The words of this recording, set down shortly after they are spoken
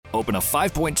Open a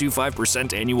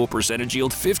 5.25% annual percentage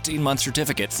yield 15-month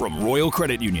certificate from Royal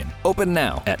Credit Union. Open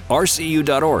now at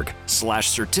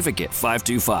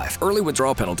rcu.org/certificate525. Early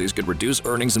withdrawal penalties could reduce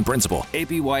earnings and principal.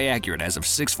 APY accurate as of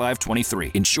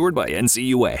 6/5/23. Insured by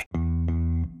NCUA.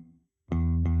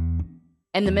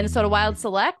 And the Minnesota Wild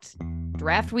select?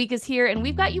 Draft week is here, and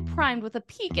we've got you primed with a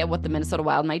peek at what the Minnesota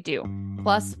Wild might do.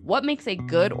 Plus, what makes a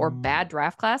good or bad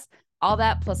draft class? All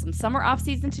that plus some summer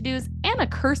off-season to-dos and a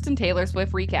Kirsten Taylor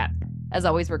Swift recap. As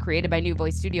always, we're created by New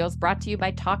Voice Studios, brought to you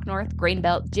by Talk North, Grain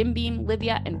Belt, Jim Beam,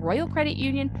 Livea, and Royal Credit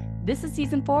Union. This is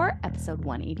Season 4, Episode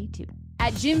 182.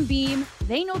 At Jim Beam,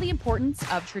 they know the importance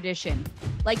of tradition,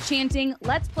 like chanting,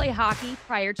 "Let's play hockey"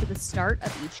 prior to the start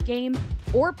of each game,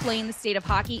 or playing the State of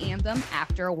Hockey anthem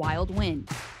after a Wild win.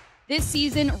 This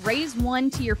season, raise one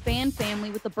to your fan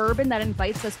family with the bourbon that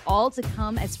invites us all to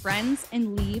come as friends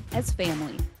and leave as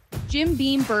family. Jim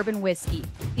Beam Bourbon Whiskey,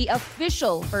 the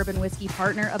official bourbon whiskey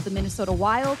partner of the Minnesota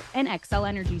Wild and XL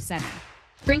Energy Center.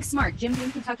 Drink smart. Jim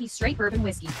Beam Kentucky Straight Bourbon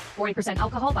Whiskey. 40%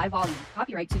 alcohol by volume.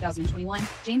 Copyright 2021.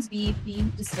 James B.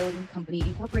 Beam Distilling Company,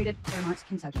 Incorporated, Claremont,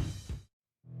 Kentucky.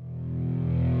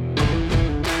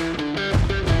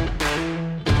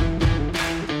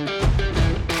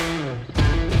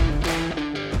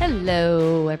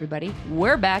 Hello, everybody.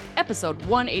 We're back. Episode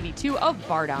 182 of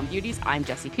Bar Down Beauties. I'm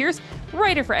Jessie Pierce,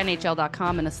 writer for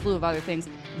NHL.com and a slew of other things.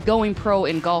 Going pro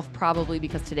in golf, probably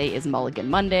because today is Mulligan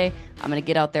Monday. I'm going to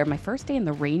get out there. My first day in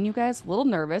the rain, you guys. A little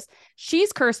nervous.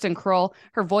 She's Kirsten Krull.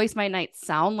 Her voice might not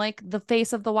sound like the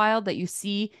face of the Wild that you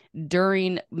see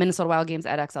during Minnesota Wild games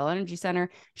at XL Energy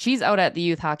Center. She's out at the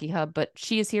Youth Hockey Hub, but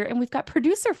she is here. And we've got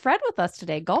producer Fred with us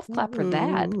today. Golf clap for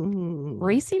that.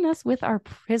 Gracing us with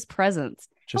his presence.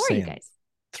 Just How are saying, you guys?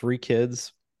 3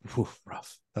 kids.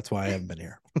 Rough. That's why I haven't been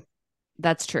here.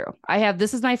 That's true.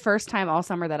 This is my first time all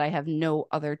summer that I have no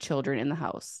other children in the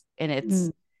house.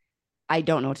 And I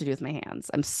don't know what to do with my hands.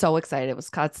 I'm so excited. It was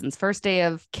Cutson's first day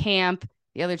of camp.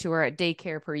 The other 2 are at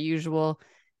daycare per usual.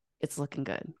 It's looking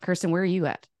good. Kirsten, where are you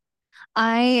at?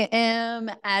 I am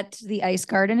at the Ice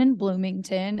Garden in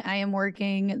Bloomington. I am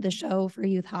working the show for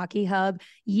Youth Hockey Hub.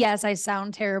 Yes, I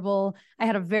sound terrible. I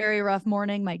had a very rough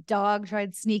morning. My dog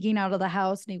tried sneaking out of the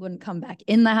house and he wouldn't come back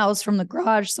in the house from the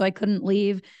garage, so I couldn't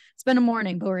leave. It's been a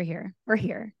morning, but we're here. We're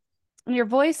here. And your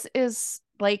voice is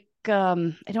like,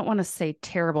 I don't want to say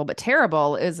terrible, but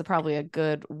terrible is probably a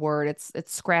good word. It's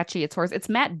scratchy. It's hoarse. It's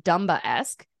Matt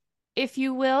Dumba-esque, if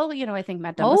you will. You know, I think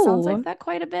Matt Dumba sounds like that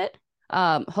quite a bit.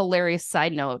 Hilarious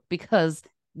side note, because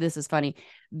this is funny.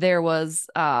 There was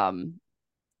one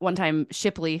time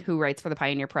Shipley, who writes for the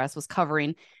Pioneer Press, was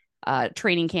covering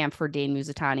training camp for Dane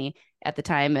Musitani at the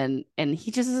time, and he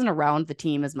just isn't around the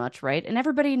team as much, right? And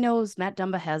everybody knows Matt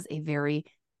Dumba has a very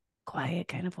quiet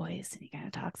kind of voice, and he kind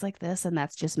of talks like this, and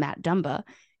that's just Matt Dumba.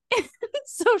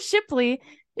 So Shipley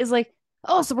is like,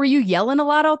 "Oh, so were you yelling a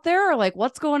lot out there, or like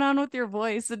what's going on with your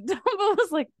voice?" And Dumba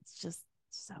was like, "It's just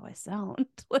how I sound."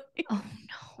 Like, oh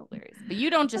no, hilarious. But you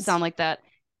don't just sound like that.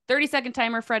 30-second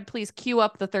timer, Fred, please cue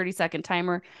up the 30-second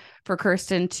timer for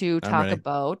Kirsten to talk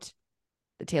about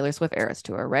the Taylor Swift Eras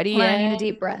Tour. Ready? I need a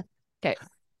deep breath. Okay.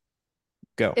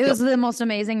 Go. It was the most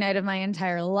amazing night of my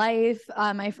entire life.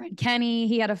 My friend Kenny,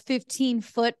 he had a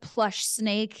 15-foot plush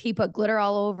snake. He put glitter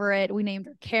all over it. We named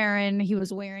her Karen. He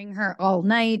was wearing her all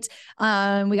night.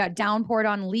 We got downpoured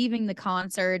on leaving the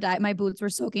concert. My boots were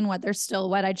soaking wet. They're still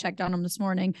wet. I checked on them this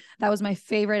morning. That was my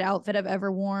favorite outfit I've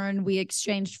ever worn. We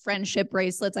exchanged friendship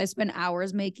bracelets. I spent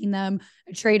hours making them.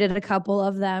 I traded a couple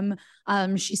of them.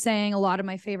 She sang a lot of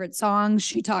my favorite songs.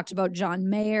 She talked about John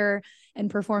Mayer and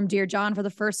performed Dear John for the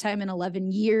first time in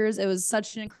 11 years. It was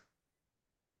such an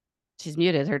She's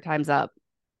muted. Her time's up.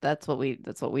 That's what we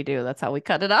do. That's how we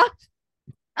cut it off.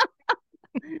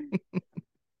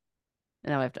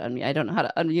 Now I have to unmute. I don't know how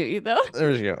to unmute you though.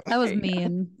 There you go. That was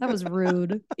mean. That was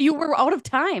rude. You were out of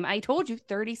time. I told you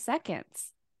 30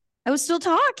 seconds. I was still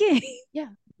talking. Yeah.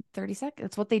 30 seconds.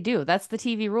 That's what they do. That's the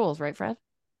TV rules, right, Fred?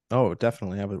 Oh,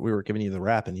 definitely. We were giving you the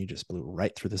rap and you just blew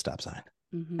right through the stop sign.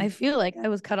 I feel like I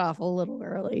was cut off a little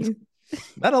early.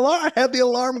 That alarm, I had the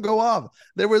alarm go off.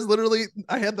 There was literally,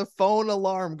 I had the phone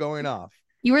alarm going off.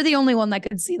 You were the only one that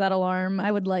could see that alarm.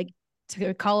 I would like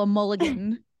to call a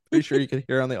mulligan. Pretty sure you could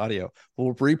hear it on the audio.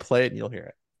 We'll replay it and you'll hear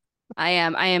it. I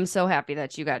am so happy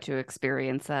that you got to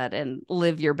experience that and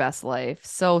live your best life.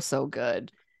 So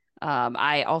good.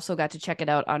 I also got to check it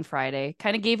out on Friday.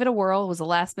 Kind of gave it a whirl. It was a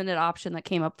last minute option that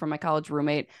came up from my college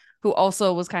roommate, who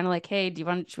also was kind of like, "Hey,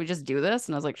 should we just do this?"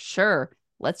 And I was like, "Sure,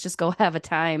 let's just go have a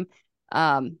time."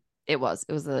 It was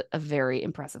a very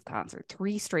impressive concert.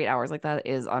 3 straight hours like that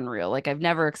is unreal. Like I've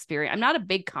never experienced. I'm not a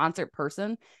big concert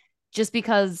person, just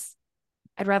because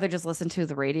I'd rather just listen to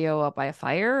the radio up by a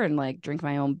fire and like drink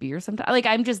my own beer sometimes. Like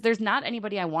there's not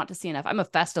anybody I want to see enough. I'm a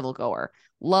festival goer.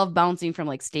 Love bouncing from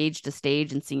like stage to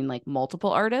stage and seeing like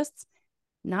multiple artists.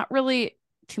 Not really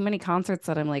too many concerts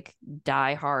that I'm like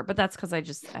die hard, but that's because I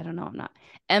don't know. I'm not.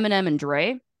 Eminem and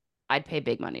Dre, I'd pay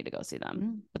big money to go see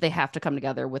them, but they have to come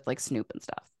together with like Snoop and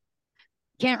stuff.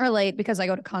 Can't relate because I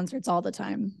go to concerts all the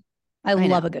time. I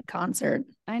love a good concert.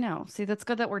 I know. See, that's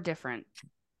good that we're different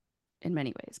in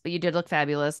many ways, but you did look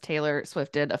fabulous. Taylor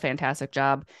Swift did a fantastic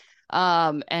job.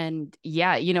 And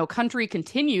yeah, country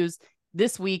continues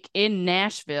this week in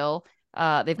Nashville.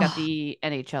 They've got the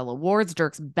NHL awards.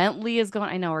 Dierks Bentley is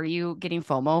going. I know. Are you getting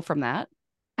FOMO from that?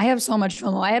 I have so much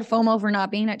FOMO. I had FOMO for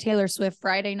not being at Taylor Swift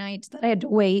Friday night that I had to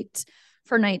wait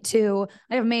for night 2.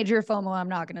 I have major FOMO. I'm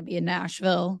not going to be in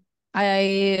Nashville.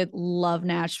 I love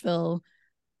Nashville.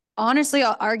 Honestly,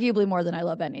 arguably more than I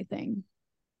love anything.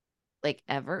 Like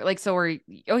ever? Like, so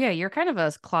you're kind of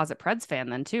a closet Preds fan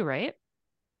then too, right?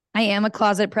 I am a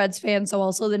closet Preds fan. So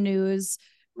also the news.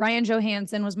 Ryan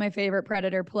Johansson was my favorite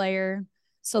Predator player.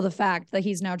 So the fact that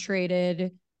he's now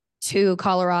traded to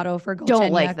Colorado for Galchenyuk.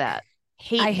 Don't like that.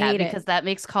 I hate it because that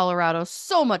makes Colorado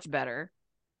so much better.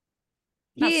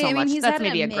 Not so much. He's That's had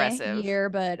maybe a aggressive year,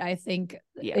 but I think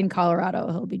in Colorado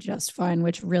he'll be just fine,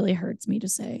 which really hurts me to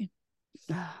say.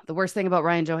 The worst thing about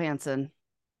Ryan Johansson,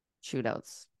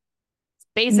 shootouts.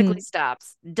 Basically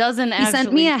stops. Doesn't actually. He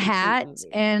sent me a hat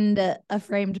and a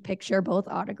framed picture, both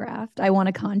autographed. I won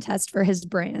a contest for his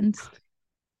brand.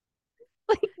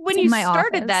 Like when you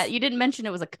started that, you didn't mention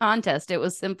it was a contest. It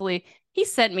was simply, he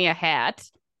sent me a hat.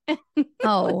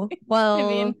 Oh, well, I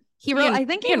mean, he wrote, I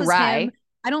think it was him.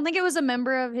 I don't think it was a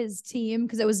member of his team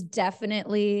because it was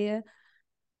definitely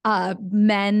a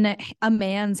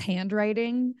man's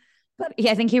handwriting. But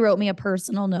I think he wrote me a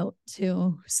personal note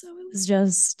too. So it was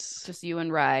just you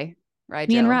and Rye.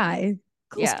 Me and Rye.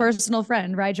 Close personal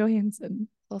friend, Rye Johansson.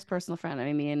 Close personal friend.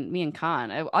 I mean, me and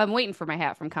Con. I'm waiting for my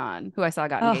hat from Con, who I saw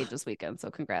got engaged this weekend. So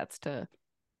congrats to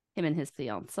him and his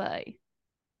fiance.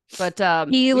 But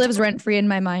he lives rent-free in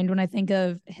my mind when I think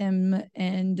of him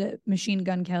and Machine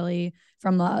Gun Kelly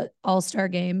from the All-Star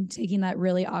game taking that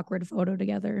really awkward photo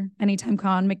together. Anytime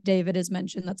Con McDavid is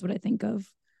mentioned, that's what I think of.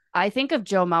 I think of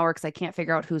Joe Mauer because I can't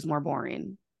figure out who's more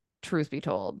boring. Truth be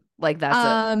told, like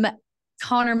that's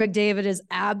Connor McDavid is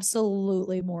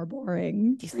absolutely more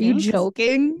boring. Are you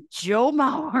joking? Joe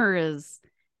Mauer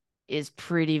is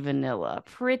pretty vanilla.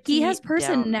 He has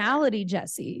personality,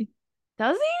 Jesse.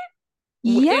 Does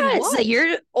he? Yes.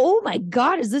 Oh my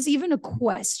God, is this even a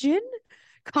question?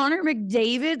 Connor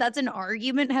McDavid, that's an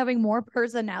argument, having more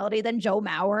personality than Joe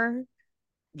Mauer.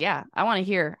 Yeah, I want to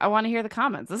hear the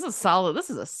comments. This is solid. This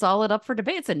is a solid up for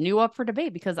debate. It's a new up for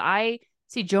debate because I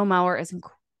see Joe Mauer as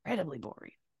incredibly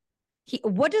boring.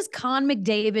 What does Con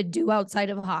McDavid do outside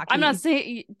of hockey? I'm not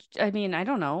saying, I mean, I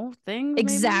don't know things.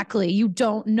 Exactly. Maybe? You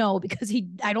don't know because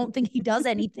I don't think he does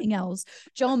anything else.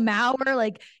 Joe Mauer,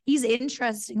 like he's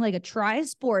interesting, like a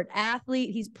tri-sport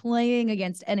athlete. He's playing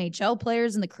against NHL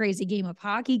players in the crazy game of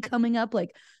hockey coming up.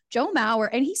 Like Joe Mauer,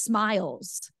 and he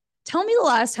smiles. Tell me the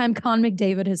last time Con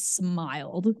McDavid has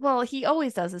smiled. Well, he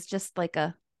always does. It's just like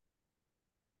a.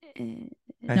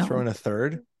 I throw in a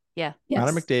third? Yeah.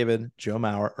 Connor McDavid, Joe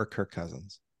Mauer, or Kirk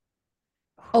Cousins?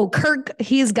 Oh, Kirk,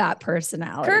 he's got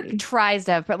personality. Kirk tries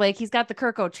to have, but like he's got the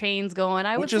Kirk O'Chains going.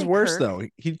 Which is worse though.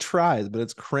 He tries, but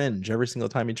it's cringe every single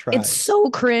time he tries. It's so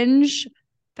cringe.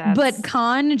 But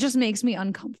Con just makes me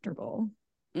uncomfortable.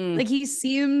 Like he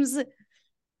seems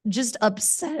just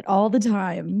upset all the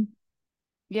time.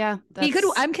 Yeah,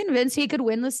 I'm convinced he could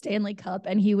win the Stanley Cup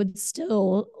and he would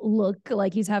still look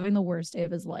like he's having the worst day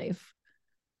of his life.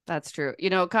 That's true.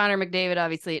 Connor McDavid,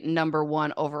 obviously number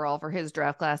 1 overall for his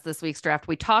draft class, this week's draft.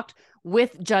 We talked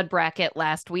with Judd Brackett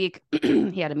last week.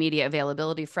 He had immediate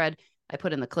availability. Fred, I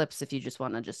put in the clips. If you just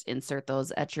want to just insert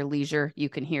those at your leisure, you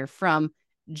can hear from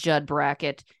Judd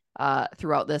Brackett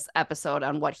throughout this episode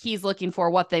on what he's looking for,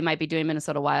 what they might be doing.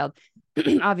 Minnesota Wild,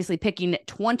 obviously picking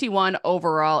 21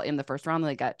 overall in the first round.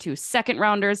 They got 2 second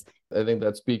rounders. I think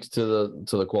that speaks to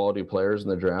the quality players in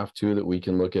the draft too, that we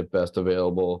can look at best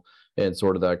available and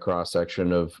sort of that cross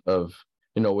section of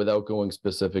without going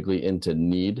specifically into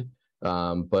need,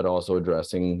 but also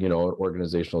addressing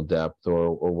organizational depth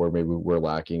or where maybe we're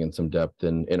lacking in some depth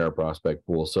in our prospect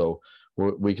pool. So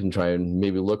we can try and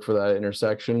maybe look for that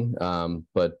intersection.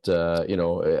 But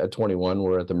at 21,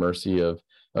 we're at the mercy of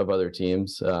other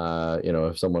teams.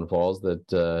 If someone falls that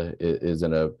is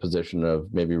in a position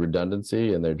of maybe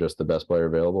redundancy and they're just the best player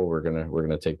available, we're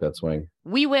gonna take that swing.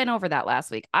 We went over that last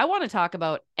week. I want to talk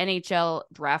about NHL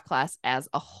draft class as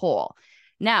a whole.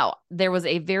 Now, there was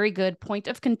a very good point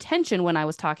of contention when I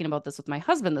was talking about this with my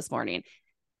husband this morning.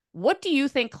 What do you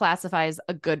think classifies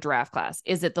a good draft class?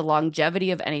 Is it the longevity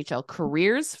of NHL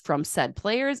careers from said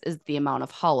players? Is it the amount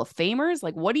of Hall of Famers?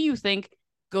 Like, what do you think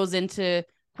goes into,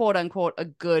 quote unquote, a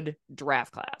good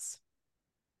draft class?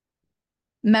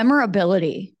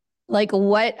 Memorability. Like,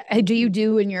 what do you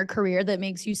do in your career that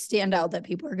makes you stand out that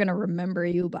people are going to remember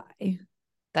you by?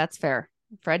 That's fair.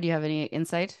 Fred, do you have any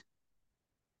insight?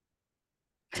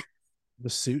 The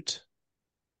suit.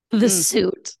 The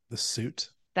suit. The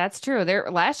suit. That's true.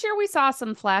 Last year we saw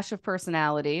some flash of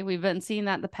personality. We've been seeing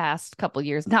that the past couple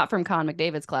years, not from Con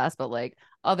McDavid's class, but like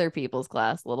other people's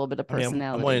class, a little bit of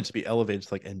personality. I wanted it to be elevated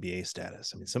to like NBA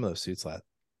status. I mean, some of those suits at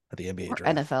the NBA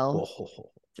draft. NFL.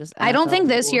 Just NFL I don't think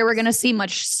this year we're rules. going to see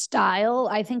much style.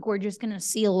 I think we're just going to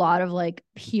see a lot of like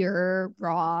pure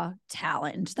raw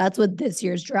talent. That's what this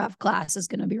year's draft class is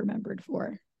going to be remembered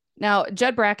for. Now,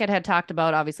 Judd Brackett had talked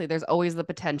about, obviously, there's always the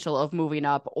potential of moving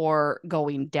up or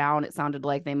going down. It sounded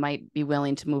like they might be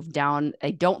willing to move down.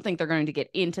 I don't think they're going to get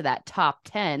into that top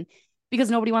 10 because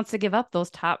nobody wants to give up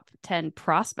those top 10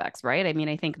 prospects, right? I mean,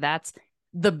 I think that's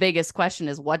the biggest question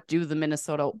is what do the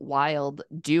Minnesota Wild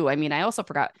do? I mean, I also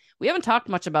forgot, we haven't talked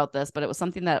much about this, but it was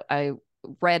something that I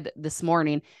read this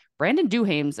morning. Brandon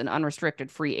Duhaime's an unrestricted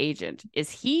free agent.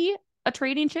 Is he a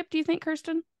trading chip, do you think,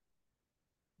 Kirsten?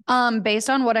 Based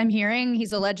on what I'm hearing,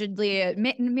 he's allegedly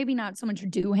maybe not so much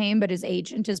Duhaime, but his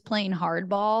agent is playing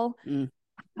hardball.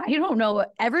 I don't know.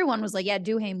 Everyone was like, yeah,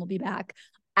 Duhaime will be back.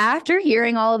 After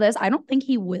hearing all of this, I don't think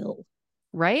he will.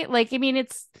 Right? Like, I mean,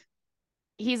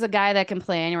 he's a guy that can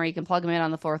play anywhere. You can plug him in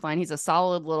on the fourth line. He's a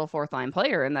solid little fourth line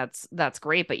player, and that's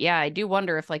great. But yeah, I do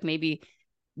wonder if like maybe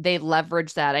they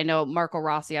leverage that. I know Marco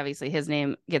Rossi, obviously his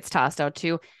name gets tossed out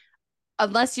too.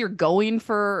 Unless you're going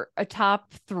for a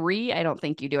top 3, I don't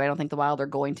think you do. I don't think the Wild are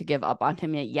going to give up on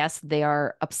him yet. Yes, they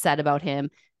are upset about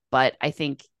him, but I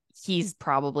think he's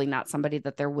probably not somebody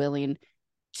that they're willing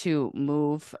to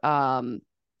move.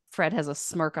 Fred has a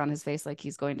smirk on his face like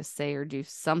he's going to say or do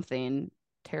something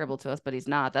terrible to us, but he's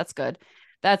not. That's good.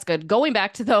 That's good. Going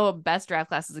back to the best draft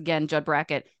classes again, Judd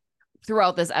Brackett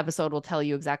throughout this episode will tell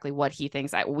you exactly what he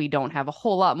thinks. We don't have a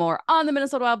whole lot more on the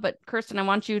Minnesota Wild, but Kirsten, I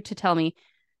want you to tell me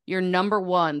your number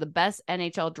 1, the best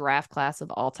NHL draft class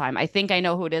of all time. I think I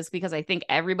know who it is because I think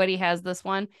everybody has this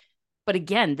one. But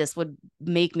again, this would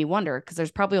make me wonder because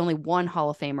there's probably only one Hall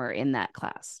of Famer in that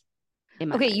class.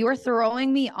 Okay, you are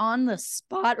throwing me on the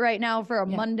spot right now for a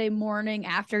Monday morning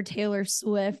after Taylor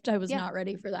Swift. I was not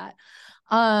ready for that.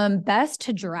 Best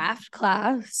to draft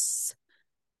class.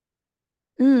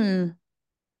 I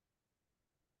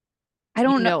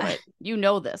don't know it. You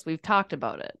know this. We've talked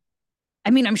about it. I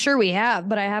mean, I'm sure we have,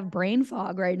 but I have brain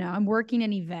fog right now. I'm working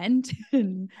an event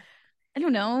and I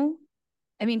don't know.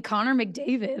 I mean, Connor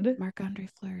McDavid. Marc-Andre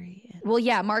Fleury. Well,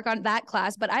 yeah, Mark on that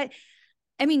class. But I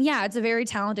mean, yeah, it's a very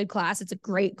talented class. It's a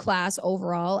great class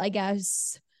overall, I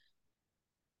guess.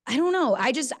 I don't know.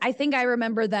 I think I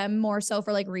remember them more so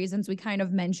for like reasons we kind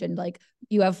of mentioned. Like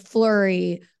you have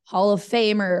Fleury, Hall of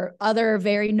Famer, other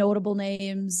very notable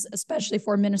names, especially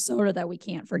for Minnesota that we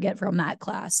can't forget from that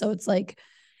class. So it's like,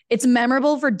 it's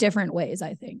memorable for different ways,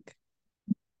 I think.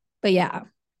 But yeah.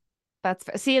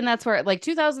 And that's where like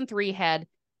 2003 had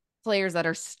players that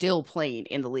are still playing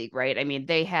in the league, right? I mean,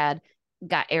 they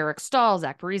got Eric Stahl,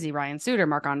 Zach Parise, Ryan Suter,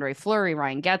 Marc-Andre Fleury,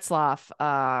 Ryan Getzlaf,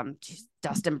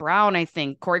 Dustin Brown, I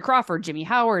think, Corey Crawford, Jimmy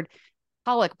Howard,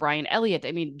 Pollock, Brian Elliott.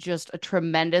 I mean, just a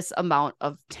tremendous amount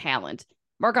of talent.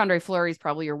 Marc-Andre Fleury is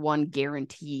probably your one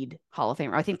guaranteed Hall of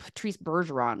Famer. I think Patrice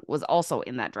Bergeron was also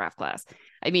in that draft class.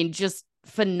 I mean, just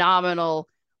phenomenal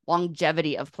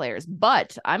longevity of players.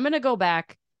 But I'm going to go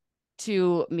back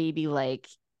to maybe like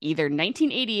either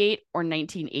 1988 or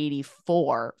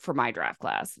 1984 for my draft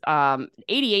class.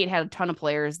 88 had a ton of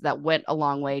players that went a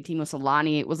long way. Timo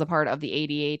Solani was a part of the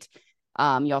 88.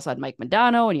 You also had Mike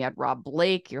Modano and you had Rob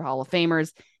Blake, your Hall of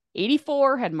Famers.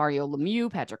 84 had Mario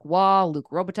Lemieux, Patrick Waugh, Luc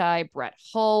Robitaille, Brett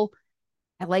Hull.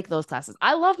 I like those classes.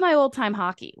 I love my old time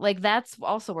hockey. Like that's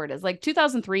also where it is. Like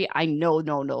 2003, I know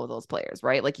those players,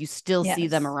 right? Like you still see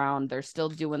them around. They're still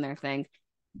doing their thing.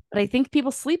 But I think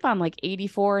people sleep on like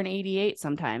 84 and 88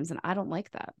 sometimes, and I don't like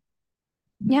that.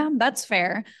 Yeah, that's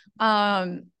fair.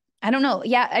 I don't know.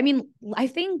 Yeah, I mean, I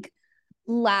think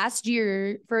last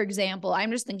year, for example,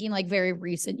 I'm just thinking like very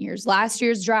recent years. Last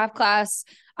year's draft class,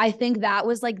 I think that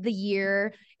was like the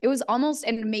year. It was almost,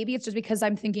 and maybe it's just because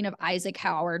I'm thinking of Isaac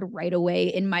Howard right away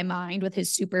in my mind with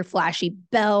his super flashy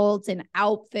belt and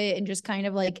outfit and just kind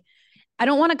of like, I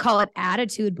don't want to call it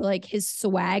attitude, but like his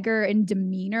swagger and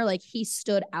demeanor, like he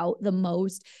stood out the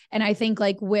most. And I think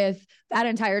like with that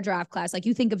entire draft class, like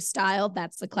you think of style,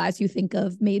 that's the class you think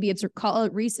of. Maybe it's call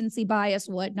it recency bias,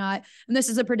 whatnot. And this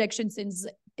is a prediction since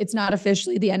it's not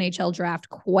officially the NHL draft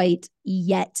quite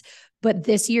yet. But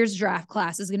this year's draft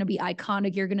class is going to be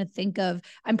iconic. You're going to think of,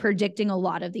 I'm predicting a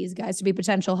lot of these guys to be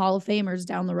potential Hall of Famers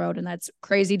down the road. And that's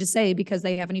crazy to say because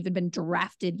they haven't even been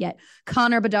drafted yet.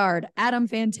 Connor Bedard, Adam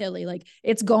Fantilli, like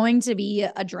it's going to be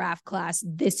a draft class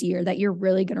this year that you're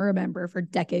really going to remember for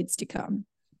decades to come.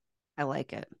 I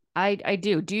like it. I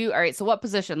do. All right. So what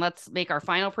position? Let's make our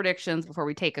final predictions before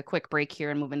we take a quick break here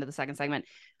and move into the second segment.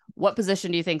 What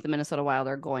position do you think the Minnesota Wild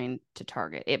are going to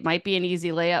target? It might be an easy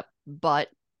layup, but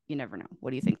you never know.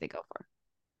 What do you think they go for?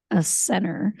 A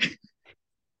center.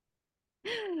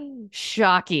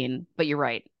 Shocking, but you're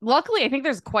right. Luckily, I think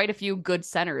there's quite a few good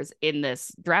centers in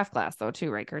this draft class, though, too,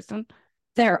 right, Kirsten?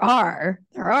 There are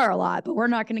a lot, but we're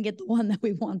not going to get the one that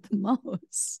we want the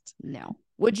most. No.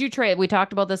 Would you trade? We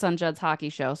talked about this on Judd's hockey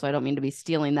show, so I don't mean to be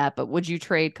stealing that, but would you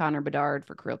trade Connor Bedard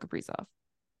for Kirill Kaprizov?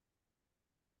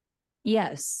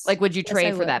 Yes. Like, would you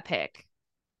trade for that pick?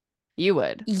 You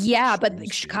would. Yeah,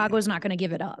 but Chicago's not going to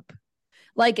give it up.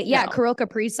 Like, yeah, No. Kirill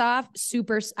Kaprizov,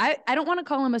 I don't want to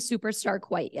call him a superstar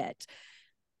quite yet.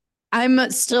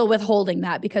 I'm still withholding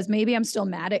that because maybe I'm still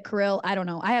mad at Kirill. I don't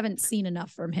know. I haven't seen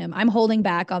enough from him. I'm holding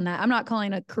back on that. I'm not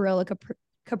calling a Kirill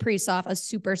Kaprizov a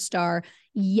superstar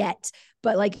yet,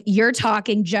 but like you're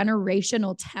talking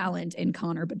generational talent in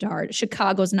Connor Bedard.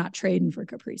 Chicago's not trading for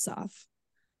Kaprizov.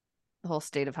 The whole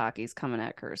state of hockey is coming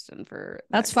at Kirsten for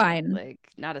that's fine. Like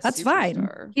not a that's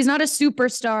superstar. Fine. He's not a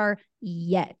superstar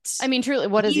yet. I mean, truly,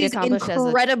 what does he accomplish? He's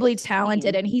incredibly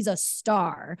talented and he's a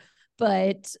star.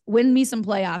 But win me some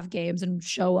playoff games and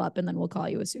show up, and then we'll call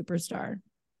you a superstar.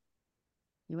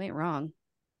 You ain't wrong.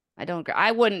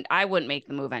 I wouldn't make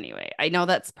the move anyway. I know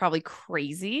that's probably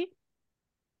crazy.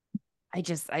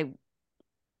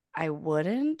 I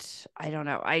wouldn't. I don't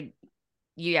know.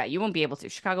 You won't be able to.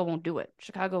 Chicago won't do it.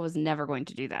 Chicago was never going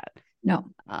to do that.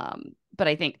 No. But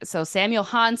I think so. Samuel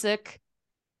Honsick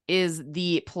is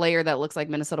the player that looks like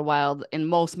Minnesota Wild in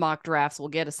most mock drafts will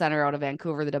get a center out of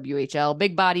Vancouver, the WHL.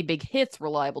 Big body, big hits,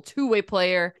 reliable two-way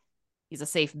player. He's a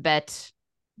safe bet.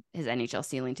 His NHL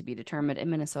ceiling to be determined. In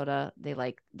Minnesota, they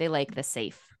like the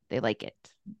safe. They like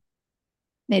it.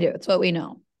 They do. It's what we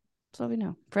know. It's what we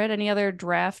know. Fred, any other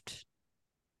draft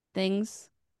things?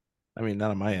 I mean,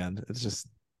 not on my end. It's just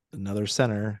another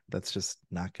center that's just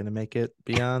not going to make it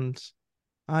beyond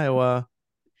Iowa.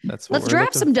 That's what Let's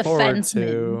draft some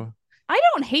defensemen. I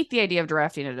don't hate the idea of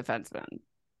drafting a defenseman.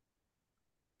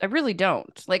 I really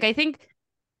don't. Like, I think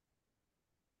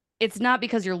it's not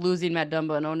because you're losing Matt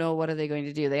Dumba and, oh no, what are they going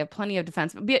to do? They have plenty of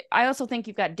defensemen. But I also think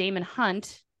you've got Damon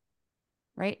Hunt,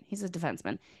 right? He's a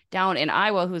defenseman down in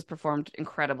Iowa who's performed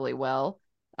incredibly well.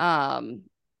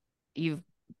 You've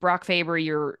Brock Faber,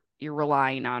 you're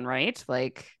relying on, right?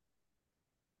 Like,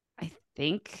 I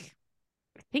think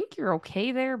you're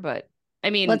okay there, but I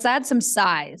mean, let's add some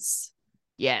size.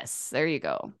 Yes, there you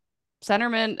go.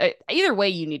 Centerman. Either way,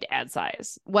 you need to add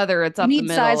size, whether it's up the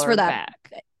middle size or for that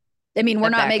back. I mean, we're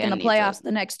not making the playoffs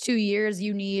the next 2 years.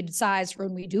 You need size for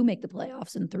when we do make the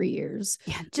playoffs in 3 years.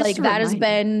 Yeah, just like that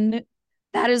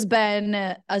has been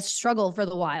a struggle for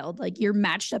the Wild. Like you're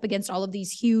matched up against all of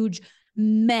these huge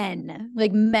men,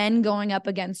 like men going up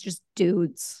against just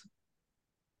dudes.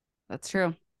 That's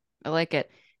true. I like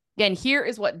it. Again, here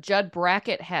is what Judd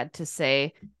Brackett had to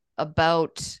say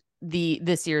about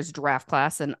this year's draft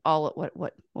class and all.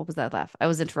 What was that laugh? I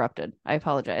was interrupted. I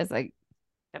apologize. I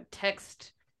got a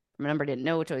text from a number I didn't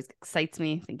know, which always excites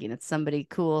me, thinking it's somebody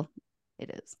cool. It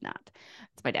is not.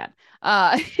 It's my dad.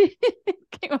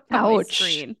 Came up on my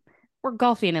screen. We're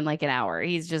golfing in like an hour.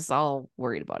 He's just all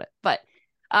worried about it. But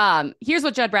here's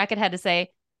what Judd Brackett had to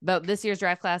say about this year's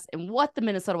draft class and what the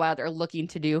Minnesota Wild are looking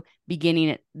to do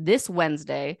beginning this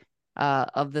Wednesday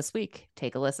of this week.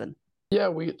 Take a listen. Yeah,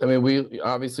 we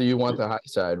obviously you want the high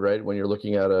side, right? When you're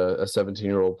looking at a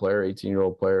 17-year-old player,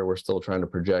 18-year-old player, we're still trying to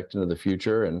project into the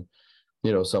future and,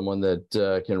 you know, someone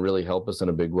that can really help us in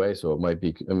a big way. So it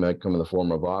might come in the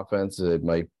form of offense. It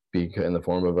might be in the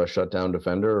form of a shutdown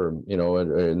defender, or, you know,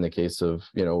 in the case of,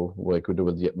 you know, like we do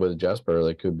with Jesper,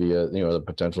 like could be the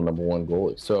potential number one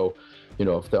goalie. So, you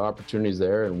know, if the opportunity's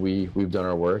there and we've done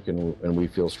our work and we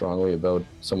feel strongly about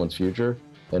someone's future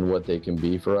and what they can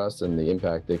be for us and the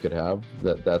impact they could have,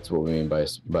 that's what we mean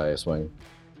by a swing.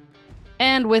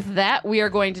 And with that, we are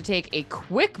going to take a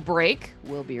quick break.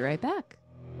 We'll be right back.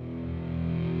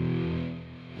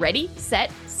 Ready,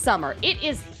 set, summer. It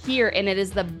is here, and it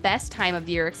is the best time of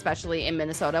year, especially in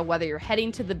Minnesota. Whether you're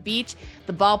heading to the beach,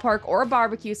 the ballpark, or a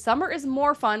barbecue, summer is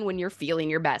more fun when you're feeling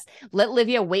your best. Let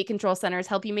Livea Weight Control Centers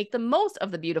help you make the most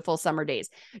of the beautiful summer days.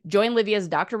 Join Livea's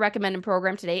doctor recommended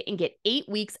program today and get 8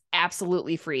 weeks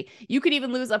absolutely free. You could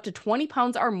even lose up to 20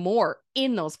 pounds or more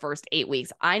in those first 8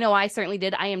 weeks. I know I certainly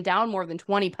did. I am down more than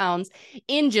 20 pounds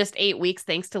in just 8 weeks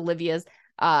thanks to Livea's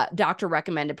doctor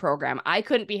recommended program. I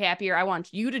couldn't be happier. I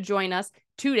want you to join us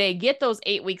today. Get those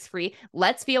 8 weeks free.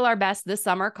 Let's feel our best this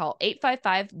summer. Call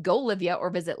 855-GO-LIVEA or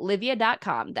visit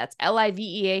livea.com. That's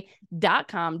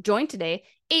livea.com. Join today.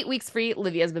 8 weeks free.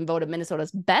 Livea has been voted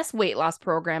Minnesota's best weight loss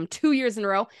program 2 years in a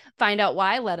row. Find out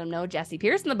why. Let them know Jesse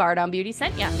Pearson, the Bar Down Beauty,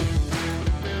 sent ya.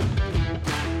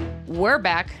 We're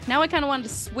back. Now I kind of wanted to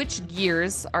switch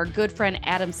gears. Our good friend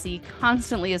Adam C.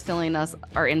 constantly is filling our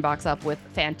inbox up with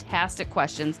fantastic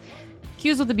questions.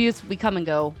 Cues with abuse, we come and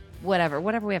go. Whatever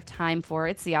we have time for.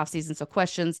 It's the off season, so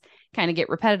questions kind of get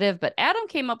repetitive. But Adam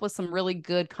came up with some really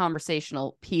good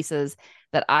conversational pieces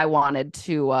that I wanted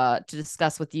to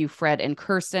discuss with you, Fred and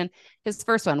Kirsten. His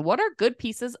first one: what are good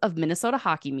pieces of Minnesota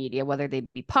hockey media, whether they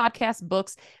be podcasts,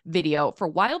 books, video, for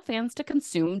Wild fans to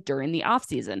consume during the off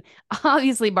season?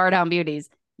 Obviously, Bar Down Beauties,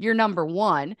 you're number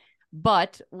one.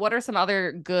 But what are some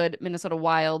other good Minnesota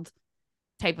Wild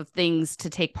type of things to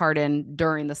take part in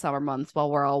during the summer months while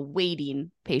we're all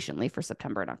waiting patiently for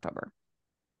September and October?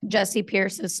 Jesse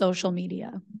Pierce's social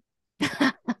media.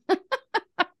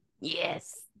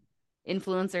 Yes.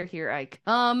 Influencer, here I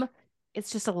come.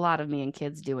 It's just a lot of me and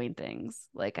kids doing things.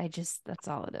 That's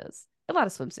all it is. A lot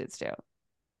of swimsuits too.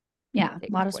 Yeah,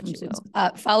 a lot of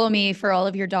swimsuits. Follow me for all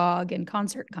of your dog and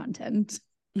concert content.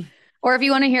 Or if you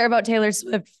want to hear about Taylor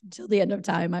Swift till the end of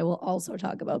time, I will also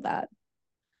talk about that.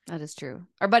 That is true.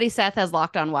 Our buddy Seth has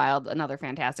Locked on Wild, another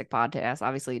fantastic podcast.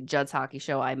 Obviously, Judd's Hockey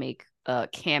Show, I make a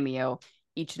cameo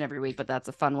each and every week, but that's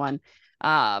a fun one.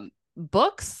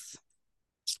 Books,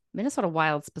 Minnesota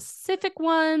Wild specific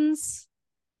ones.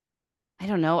 I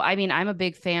don't know. I mean, I'm a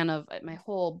big fan of, my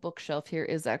whole bookshelf here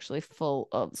is actually full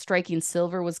of Striking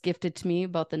Silver was gifted to me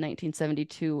about the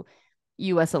 1972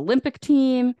 U.S. Olympic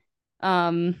team.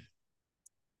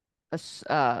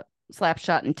 Slap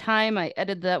Shot in Time. I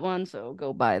edited that one, so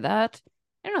go buy that.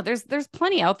 I don't know. There's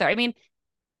plenty out there. I mean,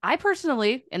 I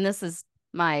personally, and this is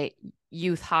my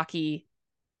youth hockey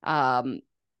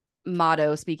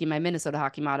motto, speaking my Minnesota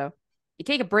hockey motto, you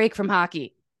take a break from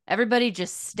hockey. Everybody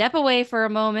just step away for a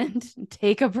moment,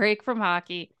 take a break from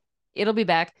hockey. It'll be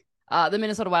back. The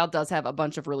Minnesota Wild does have a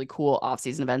bunch of really cool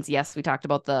off-season events. Yes, we talked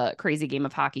about the crazy game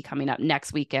of hockey coming up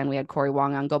next weekend. We had Corey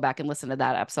Wong on. Go back and listen to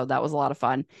that episode. That was a lot of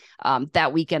fun.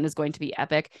 That weekend is going to be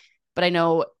epic. But I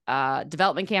know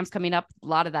development camps coming up. A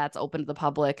lot of that's open to the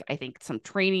public. I think some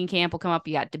training camp will come up.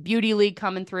 You got the Beauty League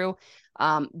coming through.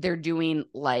 They're doing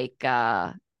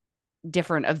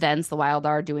different events. The Wild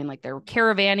are doing they're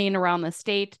caravanning around the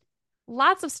state.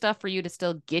 Lots of stuff for you to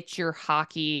still get your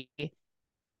hockey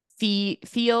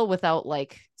feel without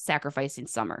sacrificing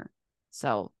summer.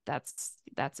 So that's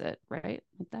it, right?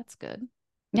 That's good.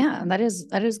 Yeah, that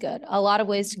is good. A lot of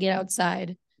ways to get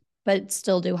outside, but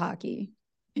still do hockey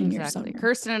in your summer.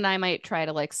 Kirsten and I might try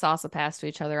to sauce a pass to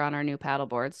each other on our new paddle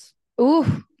boards.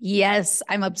 Ooh, yes,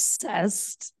 I'm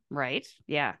obsessed. Right?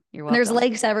 Yeah, you're welcome. There's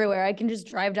lakes everywhere. I can just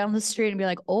drive down the street and be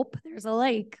like, oh, there's a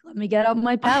lake. Let me get on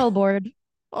my paddle board.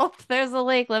 Oh, there's a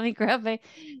lake. Let me grab my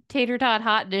tater tot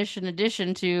hot dish in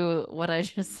addition to what I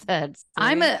just said. So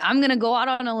I'm gonna go out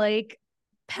on a lake,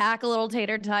 pack a little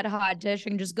tater tot hot dish,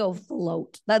 and just go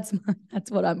float. That's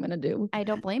what I'm gonna do. I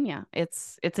don't blame you.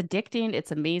 It's addicting.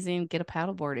 It's amazing. Get a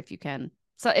paddleboard if you can.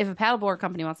 So if a paddleboard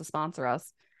company wants to sponsor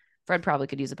us, Fred probably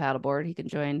could use a paddleboard. He can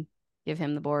join. Give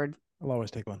him the board. I'll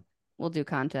always take one. We'll do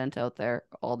content out there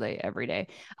all day, every day.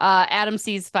 Adam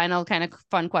C's final kind of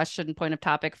fun question, point of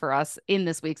topic for us in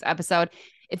this week's episode.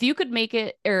 If you could make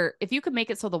it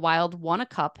so the Wild won a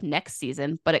cup next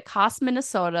season, but it cost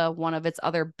Minnesota one of its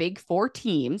other big four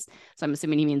teams, so I'm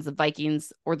assuming he means the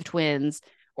Vikings or the Twins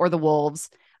or the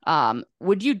Wolves,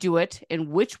 would you do it? And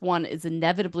which one is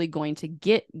inevitably going to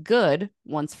get good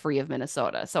once free of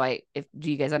Minnesota? So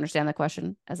do you guys understand the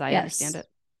question as I understand it?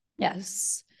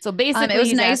 Yes. So basically, it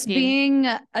was nice being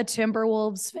a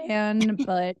Timberwolves fan,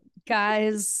 but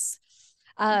guys,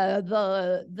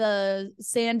 the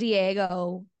San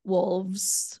Diego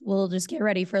Wolves, will just get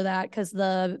ready for that because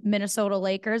the Minnesota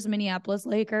Lakers, Minneapolis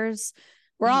Lakers,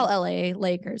 we're all LA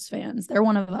Lakers fans. They're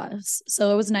one of us.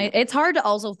 So it was nice. It's hard to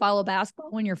also follow basketball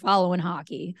when you're following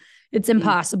hockey. It's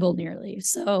impossible nearly.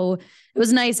 So it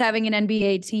was nice having an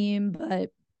NBA team, but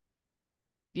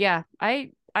yeah,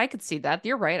 I could see that.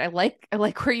 You're right. I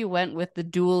like where you went with the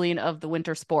dueling of the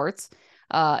winter sports.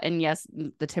 And yes,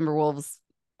 the Timberwolves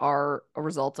are a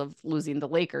result of losing the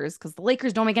Lakers because the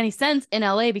Lakers don't make any sense in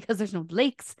LA because there's no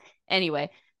lakes. Anyway,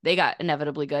 they got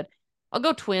inevitably good. I'll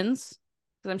go Twins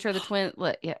because I'm sure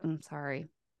the yeah, I'm sorry.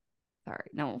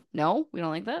 No, we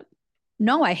don't like that.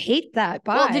 No, I hate that.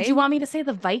 Bye. Well, did you want me to say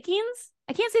the Vikings?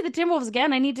 I can't say the Timberwolves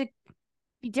again. I need to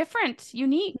be different,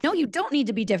 unique. No, you don't need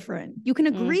to be different. You can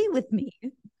agree with me.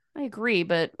 I agree,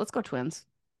 but let's go Twins.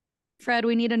 Fred,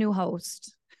 we need a new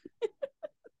host.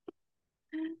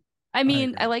 I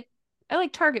mean, I like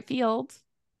Target Field.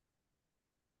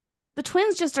 The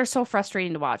Twins just are so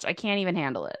frustrating to watch. I can't even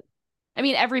handle it. I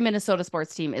mean, every Minnesota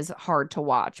sports team is hard to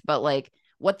watch, but like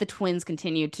what the Twins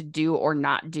continue to do or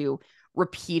not do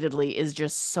repeatedly is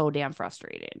just so damn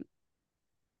frustrating.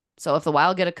 So if the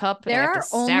Wild get a cup, there I have are to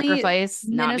only sacrifice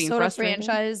not being Minnesota frustrated.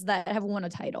 franchise that have won a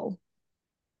title.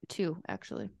 2,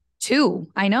 actually. 2,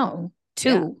 I know.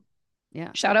 2.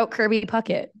 Yeah. Shout out Kirby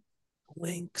Puckett.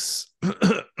 Lynx.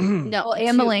 No,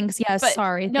 and the Lynx. Yes, but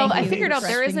sorry. No, Thank I you figured for out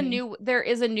there is correcting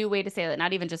a me. new way to say that.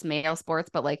 Not even just male sports,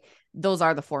 but like those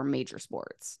are the 4 major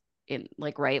sports in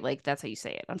like, right? Like that's how you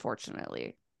say it,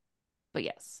 unfortunately. But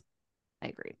yes, I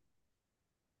agree.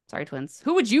 Sorry, Twins.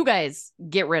 Who would you guys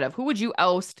get rid of? Who would you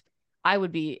oust? I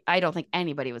don't think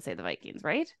anybody would say the Vikings,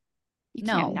 right? You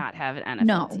can't not have an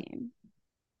NFL team.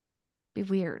 Be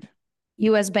weird.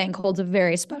 U.S. Bank holds a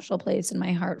very special place in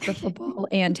my heart for football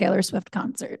and Taylor Swift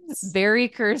concerts. Bury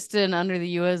Kirsten under the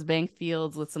U.S. Bank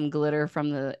fields with some glitter from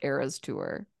the Eras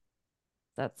tour. Does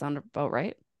that sound about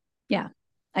right? Yeah.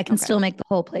 I can still make the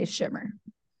whole place shimmer.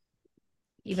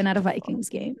 Even at a Vikings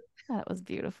game. That was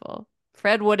beautiful.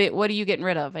 Fred, what are you getting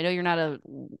rid of? I know you're not a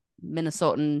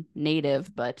Minnesotan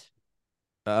native, but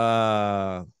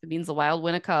it means the Wild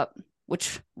win a cup,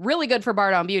 which really good for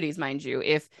Bar Down Beauties, mind you,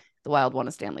 if the Wild won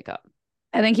a Stanley Cup.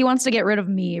 I think he wants to get rid of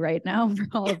me right now for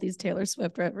all of these Taylor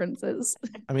Swift references.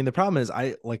 I mean, the problem is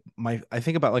I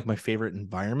think about like my favorite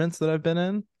environments that I've been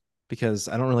in because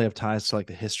I don't really have ties to like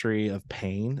the history of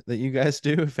pain that you guys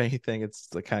do. If anything, it's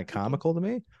like kind of comical to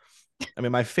me. I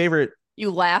mean, my favorite.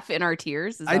 You laugh in our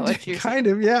tears. Is that what you're kind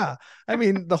of, yeah. I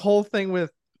mean, the whole thing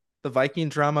with the Viking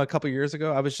drama a couple years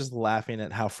ago, I was just laughing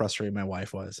at how frustrated my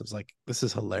wife was. I was like, this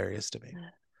is hilarious to me.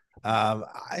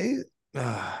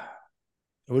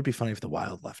 It would be funny if the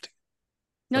Wild left.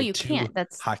 No, like you can't.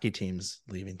 That's hockey teams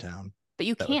leaving town. But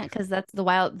you can't because that's the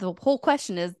Wild. The whole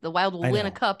question is the Wild will win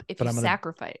a cup if you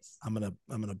sacrifice. I'm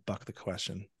gonna buck the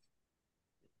question.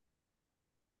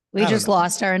 We just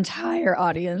lost our entire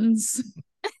audience.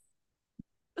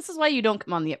 This is why you don't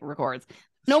come on the records.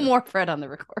 No more Fred on the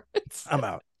records. I'm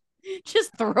out.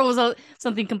 Just throws out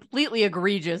something completely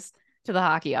egregious to the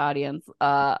hockey audience.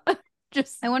 I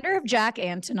wonder if Jack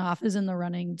Antonoff is in the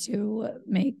running to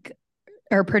make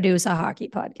or produce a hockey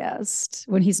podcast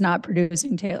when he's not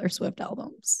producing Taylor Swift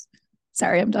albums.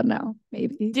 Sorry, I'm done now.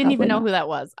 Maybe didn't even know who that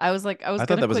was. I thought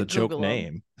that was a joke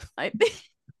name.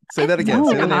 Say that again.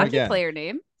 Say the name hockey again. Player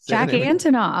name. Jack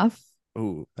Antonoff.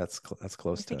 Ooh, that's close.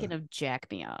 You're thinking of Jack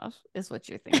Me Off is what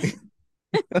you're thinking.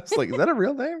 That's like, is that a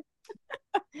real name?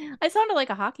 I sounded like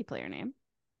a hockey player name.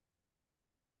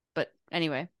 But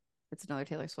anyway, it's another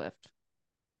Taylor Swift.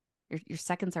 Your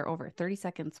seconds are over. 30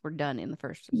 seconds were done in the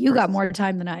first. You got more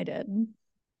time than I did.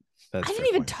 I didn't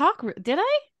even talk. Did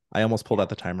I? I almost pulled out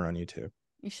the timer on you too.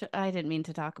 I didn't mean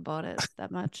to talk about it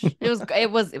that much. It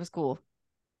was cool.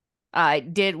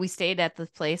 We stayed at the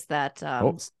place that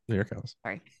here it goes.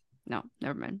 Sorry. No,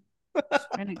 never mind.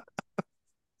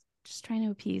 Just trying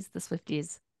to appease the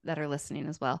Swifties that are listening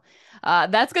as well.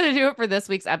 That's going to do it for this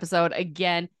week's episode.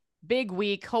 Again, big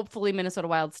week. Hopefully Minnesota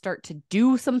Wild start to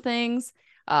do some things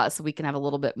so we can have a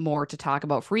little bit more to talk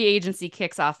about. Free agency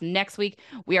kicks off next week.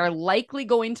 We are likely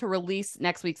going to release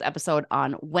next week's episode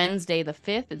on Wednesday the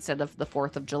 5th instead of the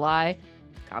 4th of July.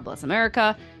 God bless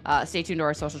America. Stay tuned to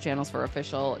our social channels for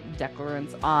official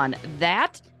declarants on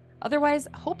that. Otherwise,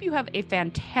 hope you have a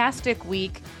fantastic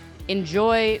week.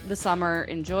 Enjoy the summer.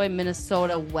 Enjoy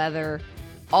Minnesota weather.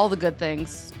 All the good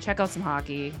things. Check out some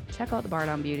hockey. Check out the Bar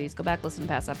Down Beauties. Go back, listen to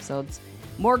past episodes.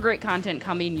 More great content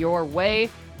coming your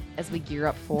way as we gear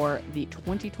up for the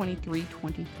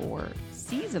 2023-24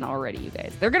 season already, you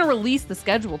guys. They're going to release the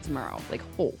schedule tomorrow.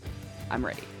 I'm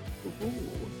ready. Ooh.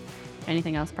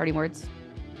 Anything else? Parting words?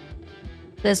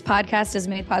 This podcast is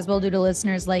made possible due to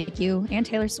listeners like you and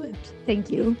Taylor Swift.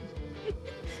 Thank you.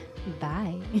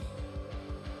 Bye.